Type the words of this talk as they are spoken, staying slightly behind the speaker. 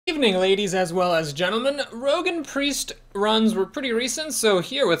evening, ladies as well as gentlemen. Rogue and Priest runs were pretty recent, so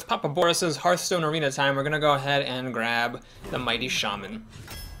here with Papa Boris's Hearthstone Arena time, we're going to go ahead and grab the Mighty Shaman.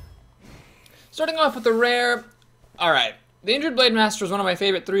 Starting off with the rare, alright, the Injured Blade Master is one of my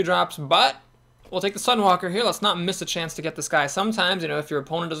favorite 3-drops, but we'll take the Sunwalker here. Let's not miss a chance to get this guy. Sometimes, if your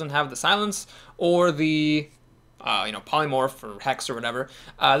opponent doesn't have the Silence or the Polymorph or Hex or whatever,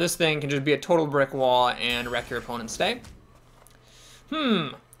 this thing can just be a total brick wall and wreck your opponent's day.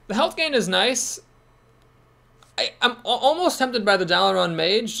 The health gain is nice. I'm almost tempted by the Dalaran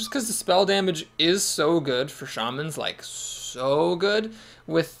Mage, just because the spell damage is so good for Shamans, like, so good,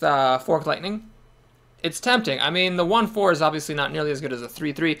 with Forked Lightning. It's tempting. I mean, the 1-4 is obviously not nearly as good as a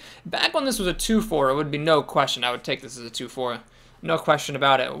 3-3. Back when this was a 2-4, it would be no question. I would take this as a 2-4. No question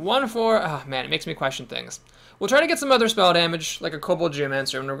about it. 1-4, oh man, it makes me question things. We'll try to get some other spell damage, like a Kobold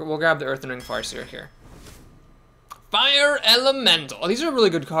Geomancer, and we'll grab the Earthen Ring Farseer here. Fire Elemental. Oh, these are really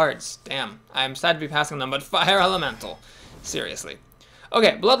good cards. Damn. I'm sad to be passing them, but Fire Elemental. Seriously.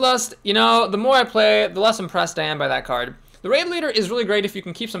 Okay, Bloodlust. The more I play, the less impressed I am by that card. The Raid Leader is really great if you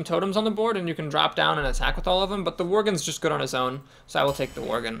can keep some totems on the board and you can drop down and attack with all of them, but the Worgen's just good on his own, so I will take the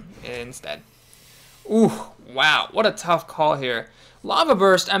Worgen instead. Ooh, wow. What a tough call here. Lava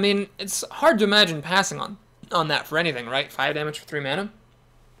Burst, I mean, it's hard to imagine passing on that for anything, right? 5 damage for 3 mana.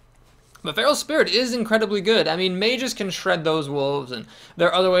 But Feral Spirit is incredibly good. I mean, mages can shred those wolves, and there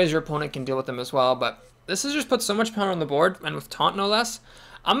are other ways your opponent can deal with them as well, but this has just put so much power on the board, and with Taunt no less.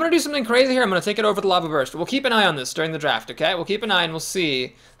 I'm going to do something crazy here. I'm going to take it over the Lava Burst. We'll keep an eye on this during the draft, okay? We'll keep an eye, and we'll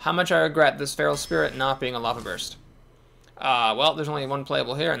see how much I regret this Feral Spirit not being a Lava Burst. Well, there's only one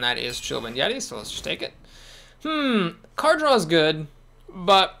playable here, and that is Chillwind Yeti, so let's just take it. Card draw is good,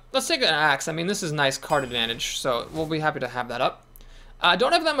 but let's take an Axe. I mean, this is nice card advantage, so we'll be happy to have that up. I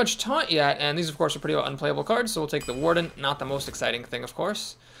don't have that much taunt yet, and these, of course, are pretty unplayable cards, so we'll take the Warden. Not the most exciting thing, of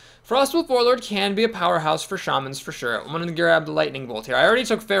course. Frostwolf Warlord can be a powerhouse for Shamans, for sure. I'm going to grab the Lightning Bolt here. I already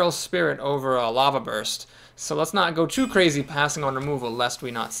took Feral Spirit over a Lava Burst, so let's not go too crazy passing on removal, lest we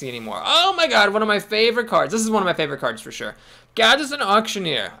not see anymore. Oh my god, one of my favorite cards. This is one of my favorite cards, for sure. Gadge's an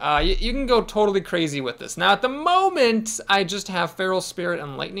Auctioneer. You can go totally crazy with this. Now, at the moment, I just have Feral Spirit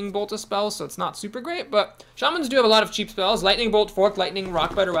and Lightning Bolt as spells, so it's not super great, but Shamans do have a lot of cheap spells. Lightning Bolt, Forked Lightning,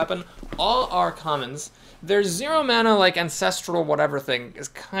 Rockbiter Weapon, all are commons. Their 0 mana, like, Ancestral whatever thing is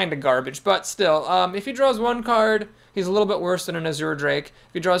kind of garbage, but still, if he draws 1 card, he's a little bit worse than an Azure Drake.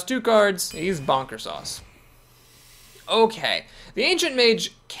 If he draws 2 cards, he's bonker sauce. Okay, the Ancient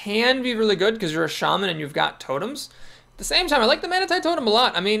Mage can be really good because you're a Shaman and you've got totems. At the same time, I like the Manatite Totem a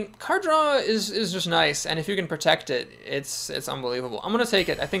lot. I mean, card draw is just nice, and if you can protect it, it's unbelievable. I'm going to take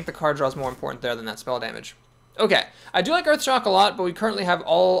it. I think the card draw is more important there than that spell damage. Okay, I do like Earthshock a lot, but we currently have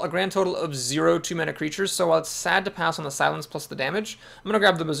a grand total of 0 2-mana creatures, so while it's sad to pass on the Silence plus the damage, I'm going to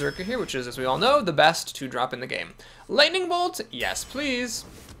grab the Berserker here, which is, as we all know, the best 2-drop in the game. Lightning Bolt, yes please.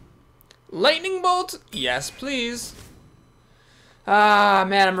 Lightning Bolt, yes please. Ah,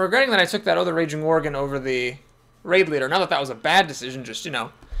 man, I'm regretting that I took that other Raging Worgen over the Raid Leader. Not that that was a bad decision, just,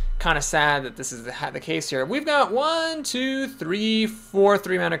 kind of sad that this is the case here. We've got 1, 2, 3, 4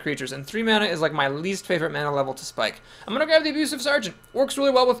 3-mana creatures, and 3 mana is like my least favorite mana level to spike. I'm going to grab the Abusive Sergeant. Works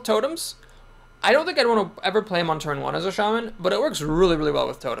really well with totems. I don't think I'd want to ever play him on turn 1 as a Shaman, but it works really, really well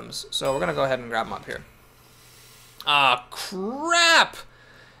with totems. So we're going to go ahead and grab him up here. Ah, crap!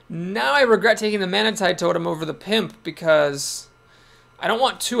 Now I regret taking the Manatite Totem over the Pimp because I don't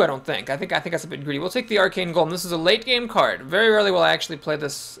want 2, I don't think. I think that's a bit greedy. We'll take the Arcane Golem. This is a late game card. Very rarely will I actually play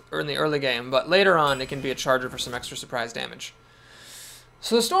this in the early game, but later on it can be a charger for some extra surprise damage.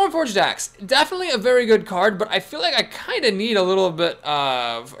 So the Stormforged Axe, definitely a very good card, but I feel like I kind of need a little bit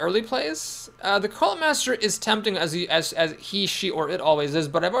of early plays. The Cult Master is tempting as he, she, or it always is,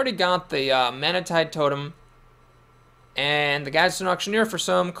 but I've already got the Manatite Totem and the Gadge's Auctioneer for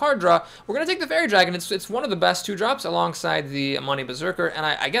some card draw. We're going to take the Fairy Dragon. It's one of the best 2-drops alongside the Money Berserker. And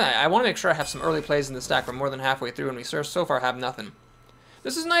I want to make sure I have some early plays in the stack. We're more than halfway through and we so far have nothing.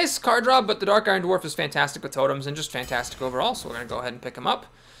 This is nice card draw, but the Dark Iron Dwarf is fantastic with totems and just fantastic overall. So we're going to go ahead and pick him up.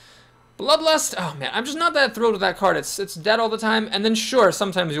 Bloodlust, oh man, I'm just not that thrilled with that card. It's dead all the time. And then sure,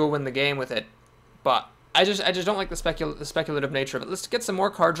 sometimes you'll win the game with it. But I just don't like the speculative nature of it. Let's get some more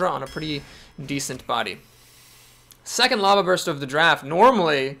card draw on a pretty decent body. Second Lava Burst of the draft.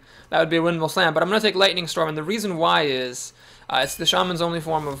 Normally, that would be a Windmill Slam, but I'm going to take Lightning Storm, and the reason why is it's the Shaman's only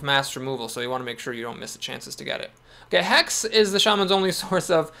form of mass removal, so you want to make sure you don't miss the chances to get it. Okay, Hex is the Shaman's only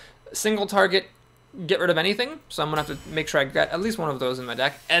source of single target, get rid of anything, so I'm going to have to make sure I get at least one of those in my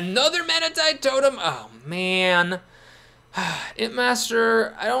deck. Another Manatite Totem! Oh, man. Imp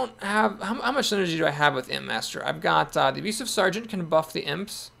Master, I don't have... How much synergy do I have with Imp Master? I've got the Abusive Sergeant can buff the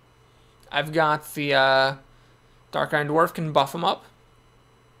Imps. I've got the Dark Iron Dwarf can buff him up.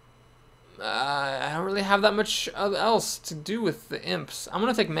 I don't really have that much else to do with the imps. I'm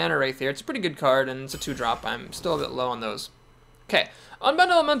going to take Mana Wraith here. It's a pretty good card, and it's a 2-drop. I'm still a bit low on those. Okay, Unbound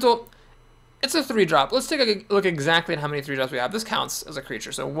Elemental, it's a 3-drop. Let's take a look exactly at how many 3-drops we have. This counts as a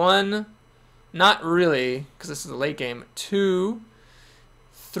creature. So 1, not really, because this is a late game. 2,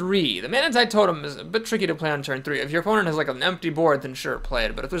 3. The Mana-Tide Totem is a bit tricky to play on turn 3. If your opponent has like an empty board, then sure, play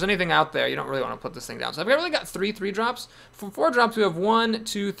it. But if there's anything out there, you don't really want to put this thing down. So I've really got 3 3-drops. For 4 drops, we have 1,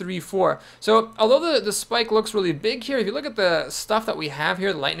 2, 3, 4. So although the spike looks really big here, if you look at the stuff that we have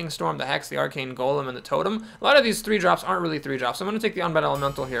here, the Lightning Storm, the Hex, the Arcane Golem, and the Totem, a lot of these 3-drops aren't really 3-drops. So I'm going to take the Unbound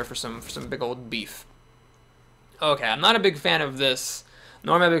Elemental here for some big old beef. Okay, I'm not a big fan of this.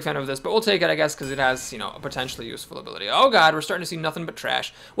 Nor am I a big fan of this, but we'll take it, I guess, because it has, you know, a potentially useful ability. Oh god, we're starting to see nothing but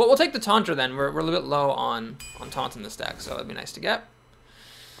trash. Well, we'll take the Taunter then. We're a little bit low on Taunt in this deck, so it'd be nice to get.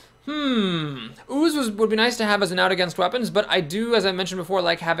 Ooze would be nice to have as an out against weapons, but I do, as I mentioned before,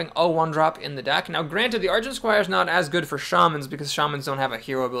 like having a 1-drop in the deck. Now, granted, the Argent Squire is not as good for Shamans because Shamans don't have a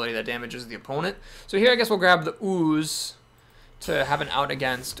hero ability that damages the opponent. So here, I guess we'll grab the Ooze to have an out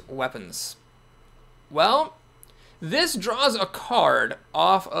against weapons. Well, this draws a card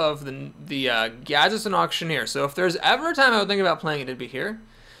off of the Gadgetzan Auctioneer. So if there's ever a time I would think about playing it, it'd be here.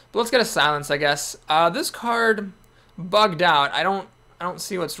 But let's get a Silence, I guess. This card bugged out. I don't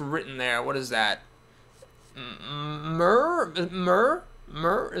see what's written there. What is that? Mur?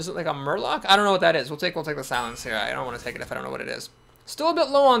 Is it like a Murloc? I don't know what that is. We'll take the Silence here. I don't want to take it if I don't know what it is. Still a bit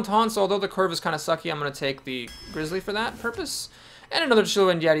low on taunts, so although the curve is kind of sucky, I'm going to take the Grizzly for that purpose. And another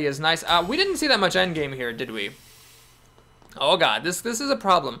Chillwind Yeti is nice. We didn't see that much endgame here, did we? Oh god, this is a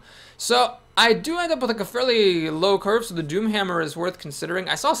problem. So I do end up with like a fairly low curve, so the Doomhammer is worth considering.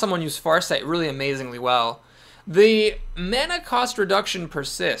 I saw someone use Farsight really amazingly well. The mana cost reduction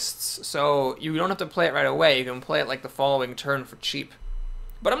persists, so you don't have to play it right away. You can play it like the following turn for cheap.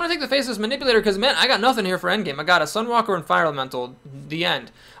 But I'm going to take the Faceless Manipulator because, man, I got nothing here for endgame. I got a Sunwalker and Fire Elemental, the end.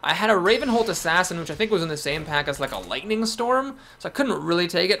 I had a Ravenholt Assassin, which I think was in the same pack as like a Lightning Storm, so I couldn't really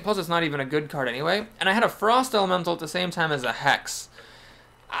take it, plus it's not even a good card anyway. And I had a Frost Elemental at the same time as a Hex.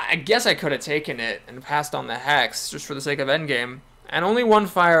 I guess I could have taken it and passed on the Hex, just for the sake of endgame. And only 1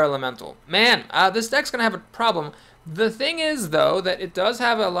 Fire Elemental. Man, this deck's going to have a problem. The thing is, though, that it does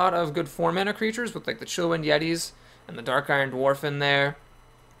have a lot of good 4-mana creatures, with like the Chillwind Yetis and the Dark Iron Dwarf in there.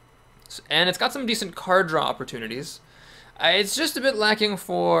 And it's got some decent card draw opportunities. It's just a bit lacking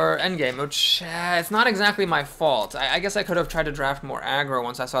for endgame, which it's not exactly my fault. I guess I could have tried to draft more aggro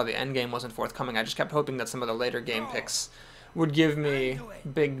once I saw the endgame wasn't forthcoming. I just kept hoping that some of the later game picks would give me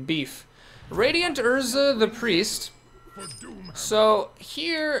big beef. Radiant Urza the Priest. So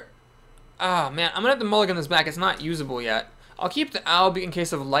here, man, I'm gonna have to mulligan this back. It's not usable yet. I'll keep the Albi in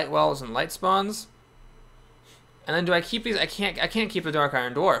case of Light Wells and Light Spawns. And then do I keep these? I can't keep the Dark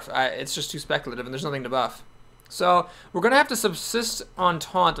Iron Dwarf. It's just too speculative and there's nothing to buff. So we're gonna have to subsist on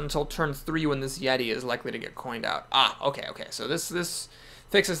Taunt until turn 3 when this Yeti is likely to get coined out. Okay. So this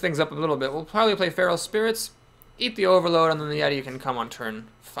fixes things up a little bit. We'll probably play Feral Spirits, eat the Overload, and then the Yeti can come on turn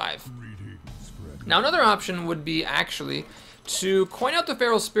 5. Now another option would be actually to coin out the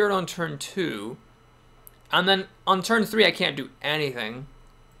Feral Spirit on turn 2, and then on turn 3 I can't do anything.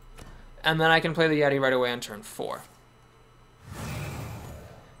 And then I can play the Yeti right away on turn 4.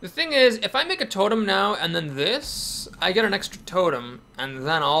 The thing is, if I make a totem now and then this, I get an extra totem, and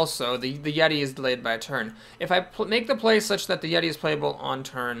then also the Yeti is delayed by a turn. If I make the play such that the Yeti is playable on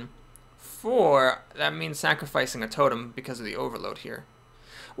turn 4, that means sacrificing a totem because of the overload here.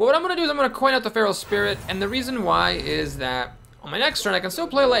 Well, what I'm going to do is I'm going to coin out the Feral Spirit, and the reason why is that on my next turn I can still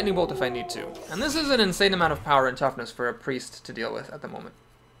play a Lightning Bolt if I need to. And this is an insane amount of power and toughness for a priest to deal with at the moment.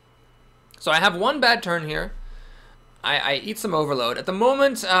 So I have one bad turn here. I eat some Overload. At the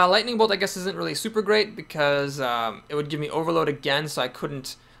moment, Lightning Bolt I guess isn't really super great because it would give me Overload again, so I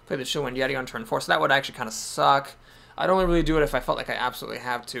couldn't play the Chillwind Yeti on turn 4, so that would actually kind of suck. I'd only really do it if I felt like I absolutely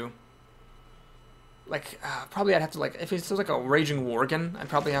have to. Like, probably I'd have to, like, if it was like a Raging Worgen, I'd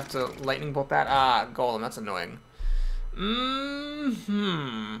probably have to Lightning Bolt that. Golem, that's annoying.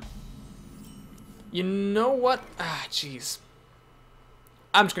 You know what? Jeez.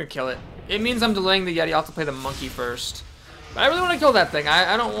 I'm just going to kill it. It means I'm delaying the Yeti. I'll have to play the Monkey first. But I really want to kill that thing.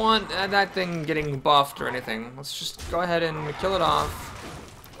 I don't want that thing getting buffed or anything. Let's just go ahead and kill it off.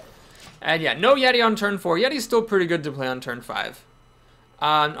 And yeah, no Yeti on turn 4. Yeti's still pretty good to play on turn 5.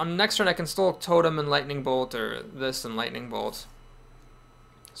 On next turn, I can still Totem and Lightning Bolt, or this and Lightning Bolt.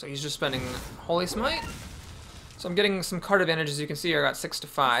 So he's just spending Holy Smite. So I'm getting some card advantage. As you can see, I got 6 to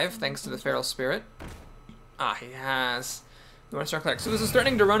 5, thanks to the Feral Spirit. He has North Star Cleric. So this is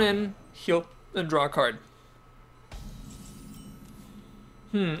threatening to run in, heal, and draw a card.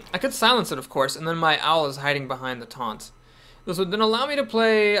 I could silence it, of course, and then my owl is hiding behind the taunt. This would then allow me to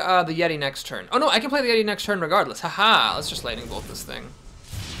play the Yeti next turn. Oh no, I can play the Yeti next turn regardless. Haha, let's just lightning bolt this thing.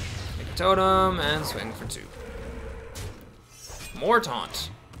 Make a totem and swing for 2. More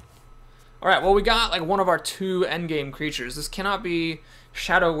taunt. Alright, well we got like one of our 2 endgame creatures. This cannot be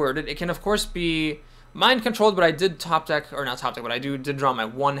shadow worded. It can of course be mind controlled, but I did top deck, or not top deck, but I did draw my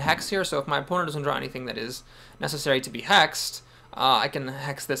 1 hex here, so if my opponent doesn't draw anything that is necessary to be hexed, I can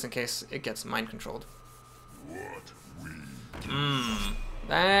hex this in case it gets mind controlled.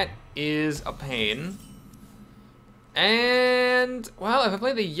 That is a pain. And, well, if I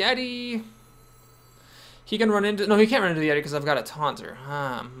play the Yeti, he can run into, no, he can't run into the Yeti because I've got a taunter.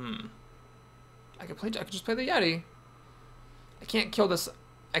 I could just play the Yeti. I can't kill this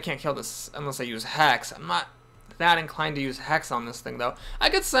unless I use Hex. I'm not that inclined to use Hex on this thing, though. I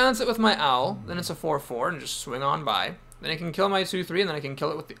could silence it with my Owl, then it's a 4/4, and just swing on by. Then I can kill my 2/3, and then I can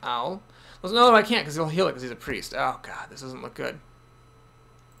kill it with the Owl. Well, no, I can't, because he'll heal it, because he's a priest. Oh, God, this doesn't look good.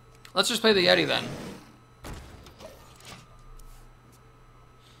 Let's just play the Yeti, then.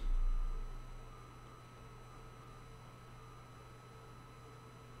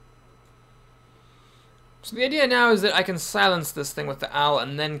 So the idea now is that I can silence this thing with the Owl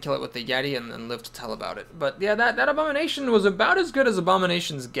and then kill it with the Yeti and then live to tell about it. But yeah, that Abomination was about as good as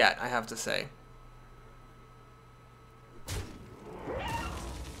Abominations get, I have to say.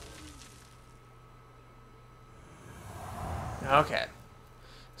 Okay.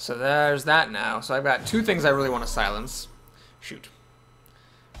 So there's that now. So I've got 2 things I really want to silence. Shoot.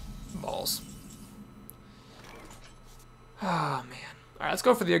 Balls. Oh, man. Alright, let's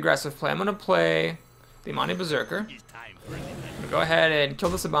go for the aggressive play. I'm going to play the Imani Berserker. I'm going to go ahead and kill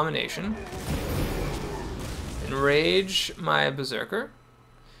this Abomination. Enrage my Berserker.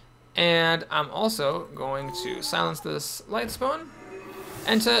 And I'm also going to silence this Lightspawn.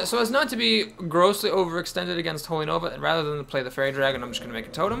 And so as not to be grossly overextended against Holy Nova, and rather than play the Fairy Dragon, I'm just going to make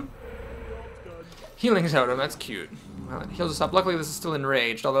a totem. Healing totem, that's cute. Well, it heals us up. Luckily, this is still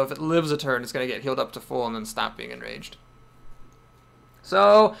enraged, although if it lives a turn, it's going to get healed up to full and then stop being enraged.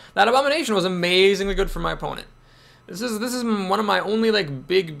 So that Abomination was amazingly good for my opponent. This is one of my only like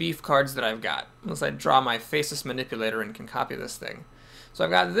big beef cards that I've got, unless I draw my Faceless Manipulator and can copy this thing. So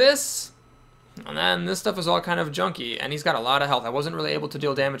I've got this, and then this stuff is all kind of junky, and he's got a lot of health. I wasn't really able to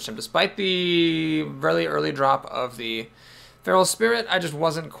deal damage to him, despite the very early drop of the Feral Spirit. I just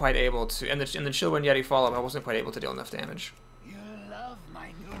wasn't quite able to, and the Chillwind Yeti follow-up, I wasn't quite able to deal enough damage.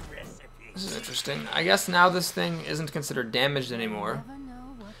 This is interesting. I guess now this thing isn't considered damaged anymore.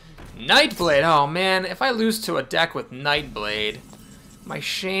 Nightblade! Oh man, if I lose to a deck with Nightblade, my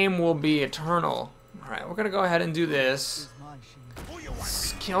shame will be eternal. Alright, we're gonna go ahead and do this.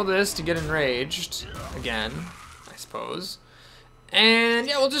 Let's kill this to get enraged. Again, I suppose. And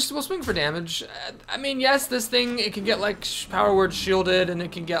yeah, we'll swing for damage. I mean, yes, this thing, it can get like power word shielded, and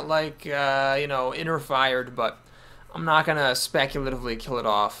it can get like, you know, inner fired, but I'm not gonna speculatively kill it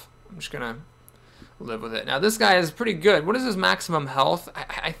off. I'm just gonna live with it. Now this guy is pretty good. What is his maximum health?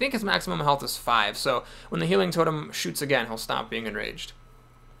 I think his maximum health is 5, so when the healing totem shoots again, he'll stop being enraged.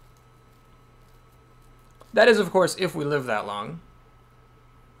 That is, of course, if we live that long.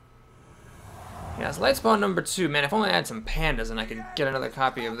 Yes, Lightspawn number 2. Man, if only I had some pandas and I could get another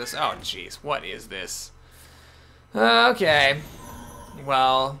copy of this. Oh, jeez, what is this? Okay.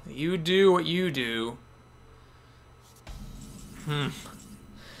 Well, you do what you do.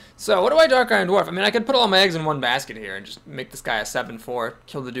 So, what do I Dark Iron Dwarf? I mean, I could put all my eggs in one basket here and just make this guy a 7/4,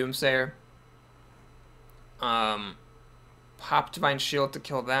 kill the Doomsayer. Pop Divine Shield to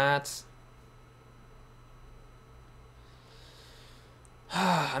kill that.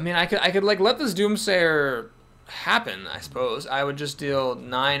 I mean, I could like let this Doomsayer happen, I suppose. I would just deal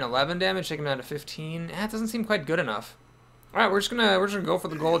 9, 11 damage, take him down to 15. It doesn't seem quite good enough. All right, we're just gonna go for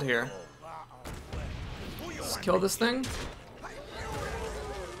the gold here. Let's kill this thing.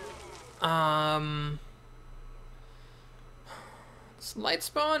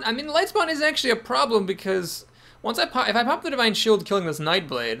 Lightspawn. I mean, Lightspawn is actually a problem because once if I pop the Divine Shield killing this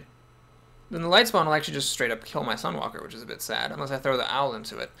Nightblade, then the Lightspawn will actually just straight up kill my Sunwalker, which is a bit sad, unless I throw the Owl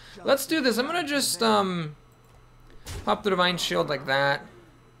into it. Let's do this. I'm gonna just pop the Divine Shield like that,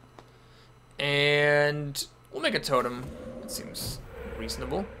 and we'll make a totem. It seems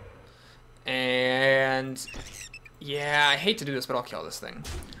reasonable. And yeah, I hate to do this, but I'll kill this thing.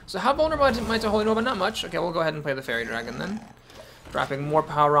 So how vulnerable am I to Holy Nova? Not much. Okay, we'll go ahead and play the Fairy Dragon then. Dropping more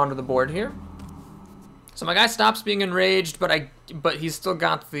power onto the board here. So my guy stops being enraged, but he's still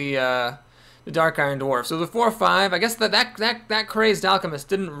got the the Dark Iron Dwarf. So the 4/5, I guess that crazed alchemist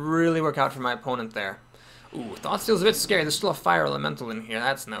didn't really work out for my opponent there. Ooh, Thoughtsteal's a bit scary. There's still a fire elemental in here.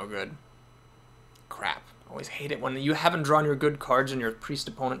 That's no good. Crap. Always hate it when you haven't drawn your good cards and your priest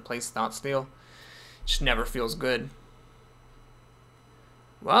opponent plays Thoughtsteal. It just never feels good.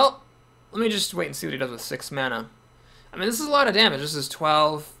 Well, let me just wait and see what he does with 6 mana. I mean, this is a lot of damage. This is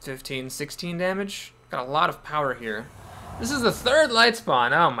 12, 15, 16 damage. Got a lot of power here. This is the 3rd light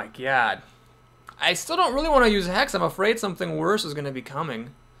spawn. Oh my god. I still don't really want to use Hex. I'm afraid something worse is going to be coming.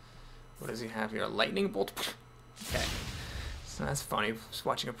 What does he have here? A lightning bolt? Okay. So that's funny. Just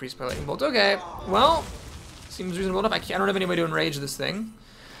watching a priest play lightning bolt. Okay. Well, seems reasonable enough. I don't have any way to enrage this thing.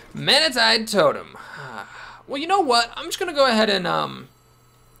 Manatide Totem. Well, you know what? I'm just going to go ahead and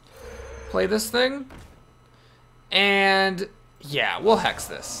play this thing. And yeah, we'll Hex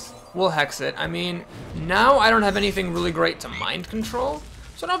this. We'll Hex it. I mean, now I don't have anything really great to mind control.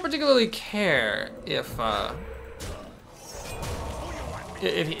 So I don't particularly care if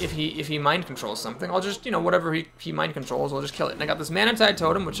he mind controls something. I'll just, you know, whatever he mind controls, I'll just kill it. And I got this Manatide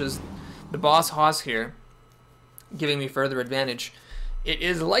Totem, which is the boss Haas here, giving me further advantage. It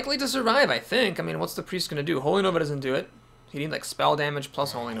is likely to survive, I think. I mean, what's the priest gonna do? Holy Nova doesn't do it. He needs like spell damage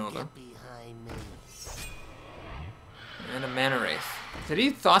plus Holy Nova. And a Mana Wraith. Did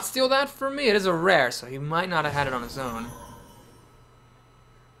he Thoughtsteal that for me? It is a rare, so he might not have had it on his own.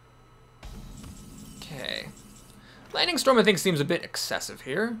 Okay. Lightning Storm, I think, seems a bit excessive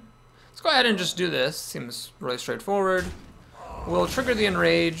here. Let's go ahead and just do this. Seems really straightforward. We'll trigger the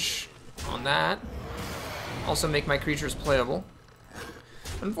Enrage on that. Also make my creatures playable.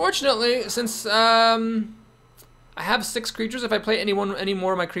 Unfortunately, since I have 6 creatures, if I play any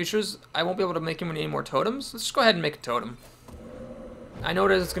more of my creatures, I won't be able to make him any more totems. Let's just go ahead and make a totem. I know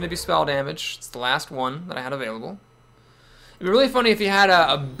that it's going to be spell damage. It's the last one that I had available. It'd be really funny if he had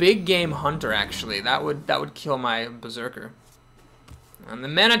a big game hunter, actually. That would kill my Berserker. And the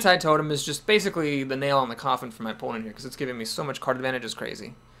Manatide Totem is just basically the nail on the coffin for my opponent here, because it's giving me so much card advantage, it's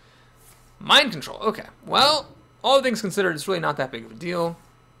crazy. Mind Control, okay. Well, all things considered, it's really not that big of a deal.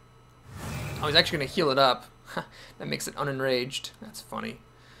 Oh, he's actually going to heal it up. That makes it unenraged. That's funny.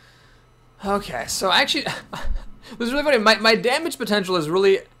 Okay, so actually, this is really funny. My damage potential is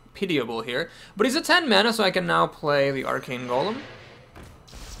really pitiable here. But he's at 10 mana, so I can now play the Arcane Golem.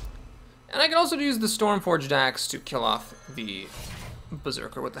 And I can also use the Stormforged Axe to kill off the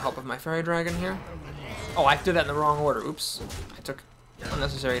Berserker with the help of my Fairy Dragon here. Oh, I did that in the wrong order. Oops. I took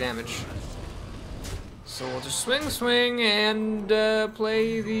unnecessary damage. So we'll just swing, and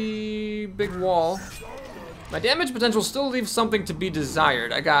play the big wall. My damage potential still leaves something to be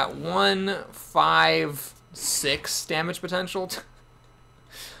desired. I got 1, 5, 6 damage potential.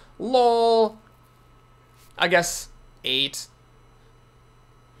 LOL. I guess 8.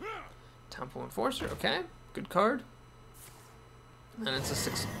 Temple Enforcer, okay. Good card. And it's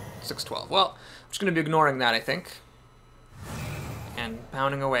a 6/12. Well, I'm just going to be ignoring that, I think. And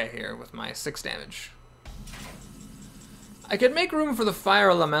pounding away here with my 6 damage. I could make room for the Fire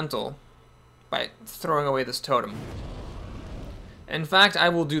Elemental by throwing away this totem. In fact, I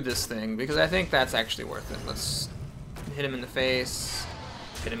will do this thing, because I think that's actually worth it. Let's hit him in the face,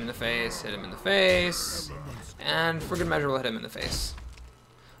 hit him in the face, hit him in the face, and for good measure, we'll hit him in the face.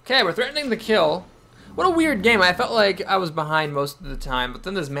 Okay, we're threatening the kill. What a weird game. I felt like I was behind most of the time, but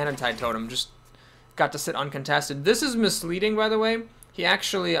then this Manatide Totem just got to sit uncontested. This is misleading, by the way. He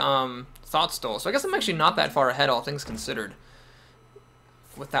actually Thoughtstole, so I guess I'm actually not that far ahead, all things considered.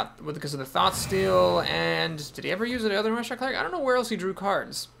 Because of the Thoughtsteal, and did he ever use the other Rush Cleric? I don't know where else he drew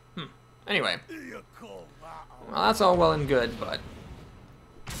cards. Anyway, well, that's all well and good, but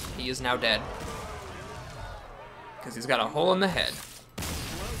he is now dead because he's got a hole in the head.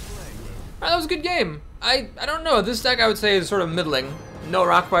 Alright, that was a good game. I don't know. This deck I would say is sort of middling. No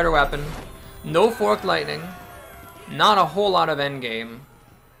Rockbiter Weapon, no Forked Lightning, not a whole lot of endgame,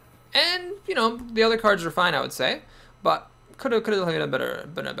 and you know the other cards are fine, I would say, but could have been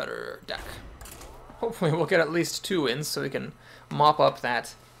a better deck. Hopefully we'll get at least 2 wins so we can mop up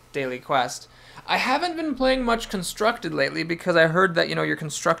that daily quest. I haven't been playing much Constructed lately because I heard that, you know, your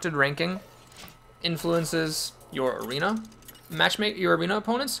Constructed ranking influences your arena your arena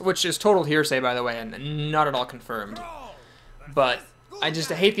opponents, which is total hearsay, by the way, and not at all confirmed. But I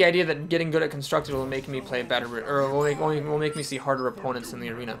just hate the idea that getting good at Constructed will make me play better, or will make me see harder opponents in the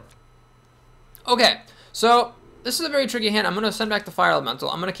arena. Okay, so this is a very tricky hand. I'm going to send back the Fire Elemental.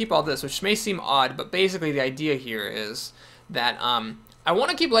 I'm going to keep all this, which may seem odd, but basically the idea here is that I want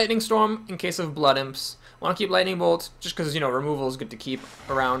to keep Lightning Storm in case of Blood Imps. I want to keep Lightning Bolt just because, you know, removal is good to keep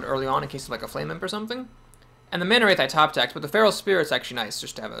around early on in case of like a Flame Imp or something. And the Mana Wraith I top decked, but the Feral Spirit's actually nice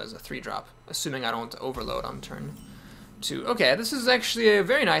just to have it as a 3-drop, assuming I don't overload on turn 2. Okay, this is actually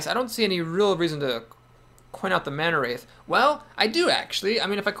very nice. I don't see any real reason to coin out the Mana Wraith. Well, I do actually. I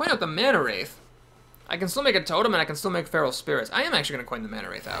mean, if I coin out the Mana Wraith, I can still make a Totem and I can still make Feral Spirits. I am actually going to coin the Mana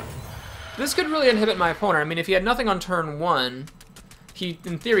Wraith out. This could really inhibit my opponent. I mean, if he had nothing on turn 1, he,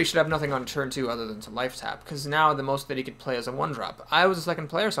 in theory, should have nothing on turn 2 other than to life tap, because now the most that he could play is a 1-drop. I was a second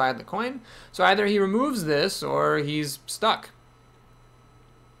player, so I had the coin. So either he removes this, or he's stuck.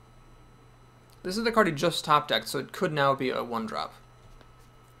 This is the card he just top decked, so it could now be a 1-drop.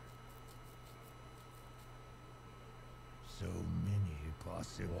 So many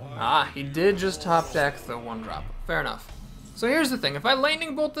possibilities. Ah, he did just top deck the 1-drop. Fair enough. So here's the thing. If I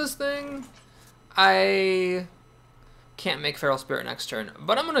lightning bolt this thing, I can't make Feral Spirit next turn,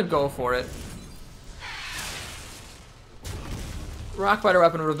 but I'm gonna go for it. Rockbiter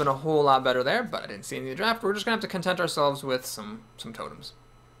Weapon would have been a whole lot better there, but I didn't see any in the draft. We're just gonna have to content ourselves with some totems.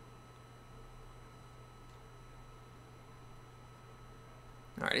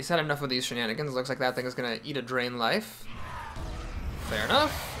 Alright, he's had enough of these shenanigans. Looks like that thing is gonna eat a drain life. Fair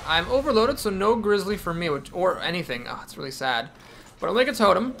enough. I'm overloaded, so no Grizzly for me, or anything. Oh, it's really sad. But I'll make a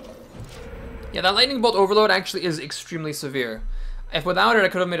totem. Yeah, that Lightning Bolt Overload actually is extremely severe. If without it, I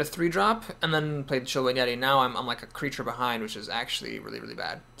could have made a 3-drop and then played Chillwind Yeti. Now I'm like a creature behind, which is actually really, really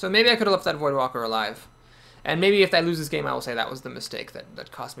bad. So maybe I could have left that Voidwalker alive. And maybe if I lose this game, I will say that was the mistake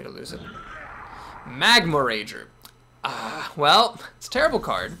that cost me to lose it. Magma Rager. Well, it's a terrible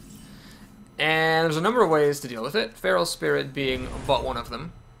card. And there's a number of ways to deal with it. Feral Spirit being but one of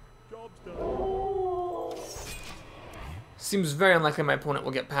them. Seems very unlikely my opponent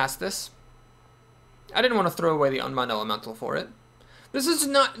will get past this. I didn't want to throw away the Unbound Elemental for it. This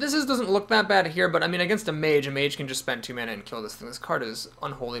doesn't look that bad here, but I mean against a mage can just spend 2 mana and kill this thing. This card is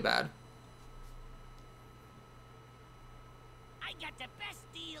unholy bad. I got the best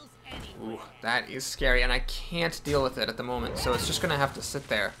deals anywhere. Ooh, that is scary, and I can't deal with it at the moment, so it's just gonna have to sit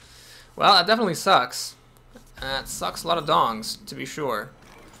there. Well, that definitely sucks. That sucks a lot of dongs, to be sure.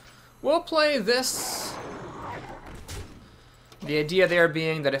 We'll play this. The idea there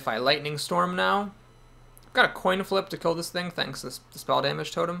being that if I Lightning Storm now, I've got a coin flip to kill this thing, thanks to the spell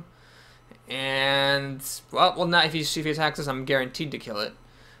damage totem. And, well now if he attacks this, I'm guaranteed to kill it.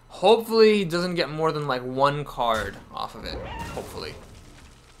 Hopefully he doesn't get more than like 1 card off of it. Hopefully.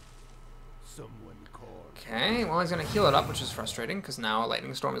 Someone called. Okay, well he's gonna heal it up, which is frustrating, because now a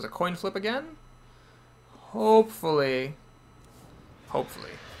Lightning Storm is a coin flip again. Hopefully.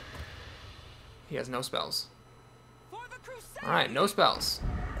 He has no spells. Alright, no spells.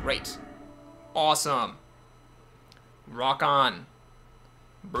 Great. Awesome. Rock on.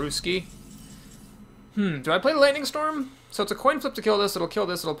 Brewski. Do I play the Lightning Storm? So it's a coin flip to kill this,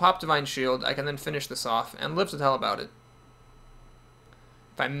 it'll pop Divine Shield, I can then finish this off, and live to tell about it.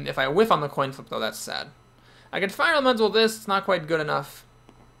 If I whiff on the coin flip though, that's sad. I can Fire Elemental this, it's not quite good enough.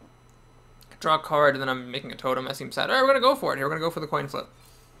 Draw a card, and then I'm making a totem, that seems sad. Alright, we're gonna go for it here, we're gonna go for the coin flip.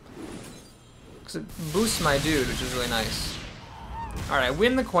 Because it boosts my dude, which is really nice. Alright, I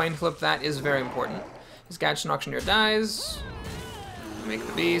win the coin flip, that is very important. His Gadsden Auctioneer dies. Make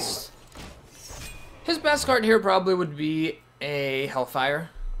the beast. His best card here probably would be a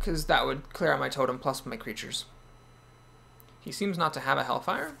Hellfire, because that would clear out my totem plus my creatures. He seems not to have a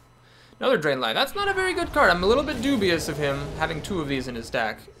Hellfire. Another Drain Life. That's not a very good card. I'm a little bit dubious of him having 2 of these in his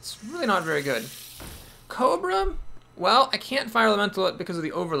deck. It's really not very good. Cobra? Well, I can't Fire Elemental it because of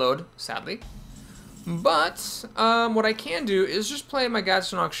the Overload, sadly. But, what I can do is just play my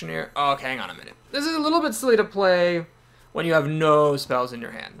Gadsden Auctioneer. Oh, okay, hang on a minute. This is a little bit silly to play when you have no spells in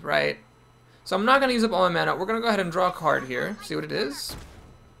your hand, right? So I'm not going to use up all my mana. We're going to go ahead and draw a card here. See what it is.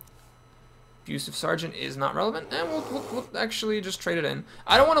 Abusive Sergeant is not relevant. And we'll actually just trade it in.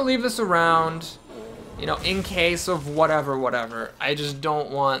 I don't want to leave this around, you know, in case of whatever. I just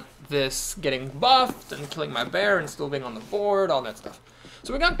don't want this getting buffed and killing my bear and still being on the board, all that stuff.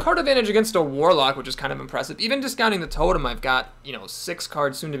 So we got card advantage against a Warlock, which is kind of impressive. Even discounting the totem, I've got, you know, 6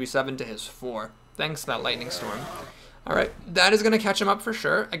 cards, soon to be 7 to his 4. Thanks to that Lightning Storm. Alright, that is going to catch him up for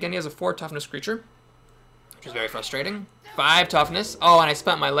sure. Again, he has a 4 toughness creature, which is very frustrating. 5 toughness. Oh, and I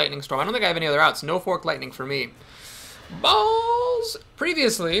spent my Lightning Storm. I don't think I have any other outs. No Fork Lightning for me. Balls!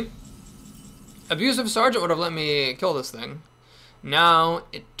 Previously, Abusive Sergeant would have let me kill this thing. Now,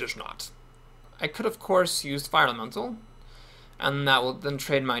 it does not. I could, of course, use Fire Elemental, and that will then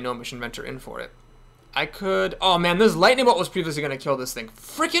trade my Gnomish Inventor in for it. I could... Oh, man, this Lightning Bolt was previously going to kill this thing.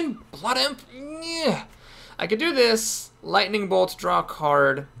 Freaking Blood Imp! Yeah. I could do this, Lightning Bolt, draw a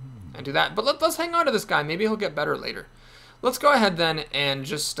card, and do that. But let's hang on to this guy. Maybe he'll get better later. Let's go ahead then and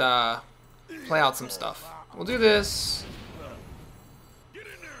just play out some stuff. We'll do this.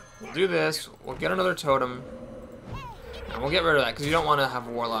 We'll do this. We'll get another totem. And we'll get rid of that, because you don't want to have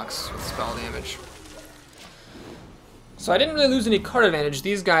warlocks with spell damage. So I didn't really lose any card advantage.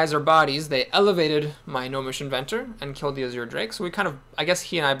 These guys are bodies. They elevated my Gnomish Inventor and killed the Azure Drake. So we kind of, I guess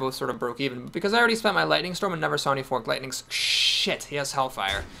he and I both sort of broke even. But because I already spent my Lightning Storm and never saw any Forked Lightnings. Shit, he has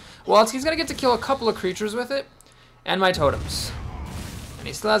Hellfire. Well, he's going to get to kill a couple of creatures with it. And my totems. And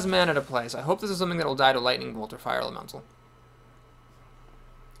he still has mana to play. So I hope this is something that will die to Lightning Bolt or Fire Elemental.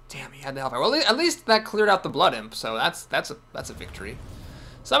 Damn, he had the Hellfire. Well, at least that cleared out the Blood Imp. So that's a victory.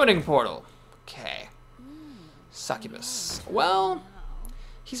 Summoning Portal. Okay. Succubus. Well,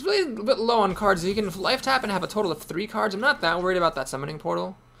 he's really a bit low on cards. He can life tap and have a total of 3 cards. I'm not that worried about that summoning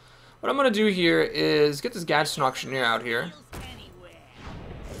portal. What I'm going to do here is get this Gadsden Auctioneer out here.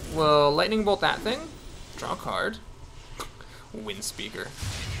 We'll Lightning Bolt that thing. Draw a card. Wind Speaker.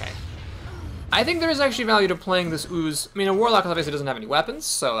 Okay. I think there is actually value to playing this Ooze. I mean, a Warlock obviously doesn't have any weapons,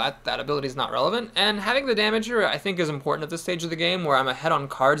 so that ability is not relevant. And having the damage here, I think, is important at this stage of the game, where I'm ahead on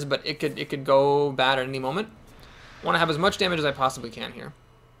cards, but it could go bad at any moment. I want to have as much damage as I possibly can here.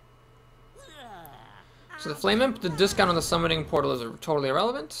 So the Flame Imp, the discount on the Summoning Portal is totally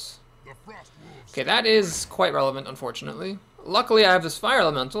irrelevant. Okay, that is quite relevant, unfortunately. Luckily, I have this Fire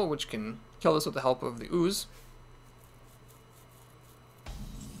Elemental, which can kill this with the help of the Ooze.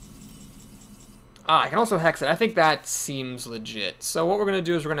 I can also Hex it. I think that seems legit. So what we're going to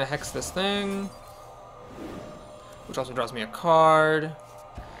do is we're going to Hex this thing, which also draws me a card.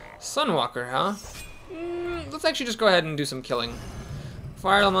 Sunwalker, huh? Let's actually just go ahead and do some killing.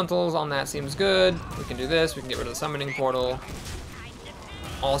 Fire Elementals on that seems good. We can do this. We can get rid of the Summoning Portal.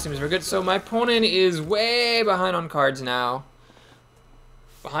 All seems very good. So my opponent is way behind on cards now.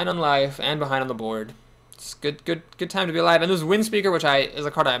 Behind on life and behind on the board. It's good time to be alive. And this Wind Speaker, which is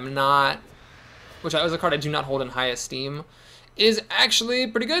a card I do not hold in high esteem, is actually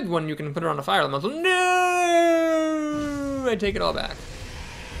pretty good when you can put it on a Fire Elemental. No! I take it all back.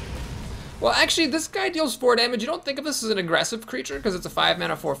 Well, actually, this guy deals 4 damage. You don't think of this as an aggressive creature because it's a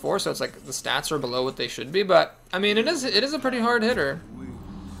 5-mana 4/4, so it's like the stats are below what they should be. But I mean, it is a pretty hard hitter.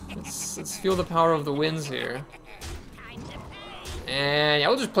 Let's feel the power of the winds here. And yeah,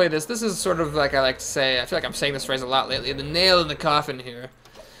 we'll just play this. This is sort of like I like to say. I feel like I'm saying this phrase a lot lately. The nail in the coffin here.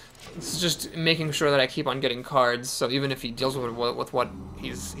 It's just making sure that I keep on getting cards. So even if he deals with what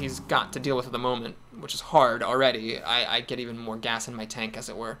he's got to deal with at the moment, which is hard already, I get even more gas in my tank, as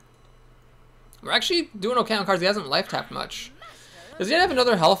it were. We're actually doing okay on cards. He hasn't life tapped much. Does he have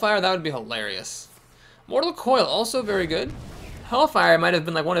another Hellfire? That would be hilarious. Mortal Coil, also very good. Hellfire might have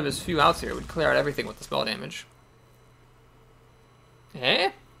been like one of his few outs here. It would clear out everything with the spell damage.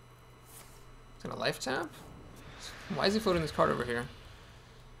 Eh? He's gonna life tap? Why is he floating this card over here?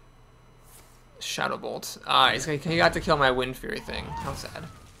 Shadow Bolt. He got to kill my Wind Fury thing. How sad.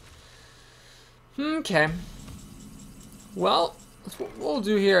 Okay. Well, what we'll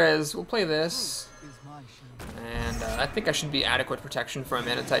do here is we'll play this. And I think I should be adequate protection for a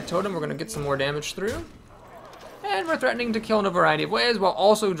Manatite Totem. We're going to get some more damage through. And we're threatening to kill in a variety of ways while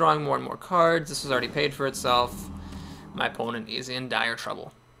also drawing more and more cards. This has already paid for itself. My opponent is in dire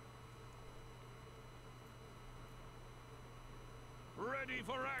trouble. Ready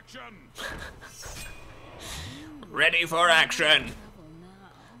for action! Ready for action!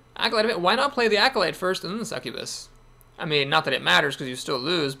 Acolyte, why not play the Acolyte first and then the Succubus? I mean, not that it matters because you still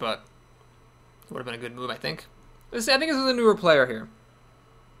lose, but it would have been a good move, I think. I think this is a newer player here.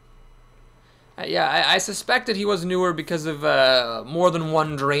 Yeah, I suspected he was newer because of more than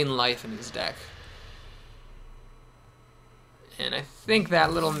one Drain Life in his deck. And I think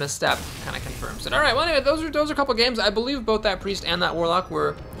that little misstep kind of confirms it. Alright, well anyway, those are a couple games. I believe both that Priest and that Warlock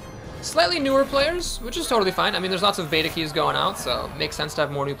were slightly newer players, which is totally fine. I mean, there's lots of beta keys going out, so it makes sense to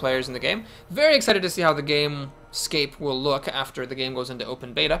have more new players in the game. Very excited to see how the gamescape will look after the game goes into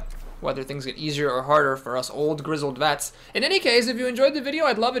open beta, whether things get easier or harder for us old grizzled vets. In any case, if you enjoyed the video,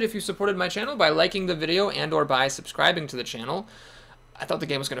 I'd love it if you supported my channel by liking the video and or by subscribing to the channel. I thought the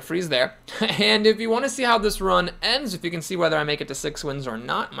game was going to freeze there. And if you want to see how this run ends, if you can see whether I make it to 6 wins or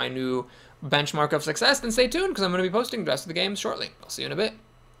not, my new benchmark of success, then stay tuned because I'm going to be posting the rest of the games shortly. I'll see you in a bit.